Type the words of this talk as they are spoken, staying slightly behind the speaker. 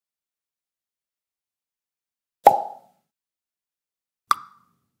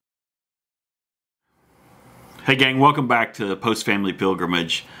Hey gang, welcome back to Post Family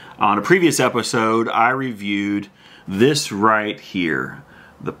Pilgrimage. On a previous episode, I reviewed this right here,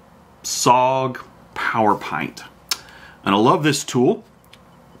 the Sog Power Pint. And I love this tool.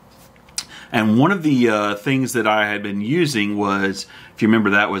 And one of the things that I had been using was, if you remember,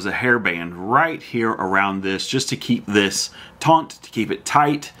 that was a hairband right here around this, just to keep this taut, to keep it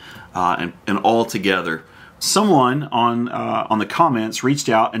tight and all together. Someone on the comments reached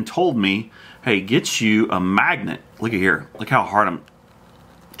out and told me, hey, get you a magnet. Look at here. Look how hard I'm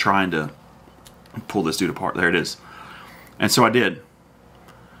trying to pull this dude apart. There it is. And so I did.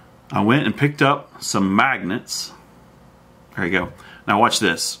 I went and picked up some magnets. There you go. Now watch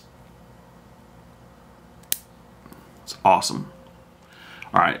this. It's awesome.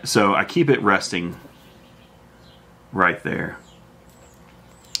 All right, so I keep it resting right there.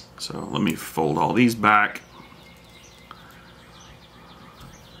 So let me fold all these back.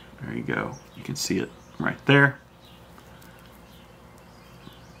 There you go. You can see it right there.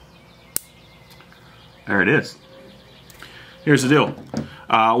 There it is. Here's the deal.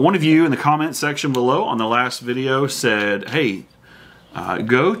 One of you in the comment section below on the last video said, hey,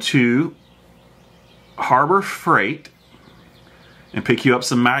 go to Harbor Freight and pick you up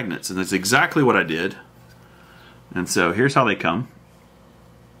some magnets. And that's exactly what I did. And so here's how they come.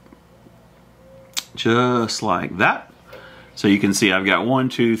 Just like that. So you can see I've got 1,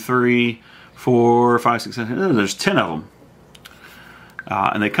 2, 3, 4, 5, 6, 7, there's 10 of them.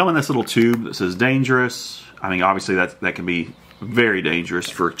 And they come in this little tube that says dangerous. I mean, obviously that can be very dangerous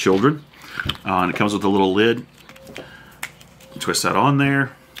for children. And it comes with a little lid. Twist that on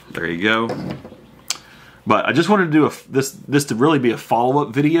there. There you go. But I just wanted to do this to really be a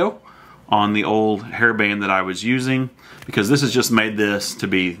follow-up video on the old hairband that I was using, because this has just made this to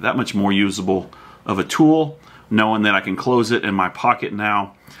be that much more usable of a tool, knowing that I can close it in my pocket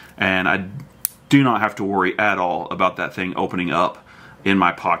now, and I do not have to worry at all about that thing opening up in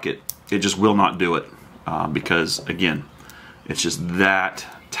my pocket. It just will not do it because, again, it's just that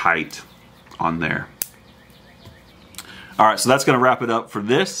tight on there. All right, so that's going to wrap it up for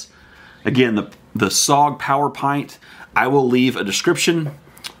this. Again, the Sog Power Pint, I will leave a description,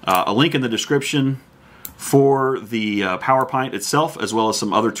 a link in the description for the Power Pint itself, as well as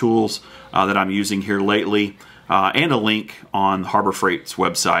some other tools that I'm using here lately, and a link on Harbor Freight's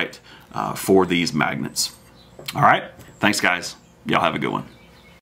website for these magnets. All right, thanks guys. Y'all have a good one.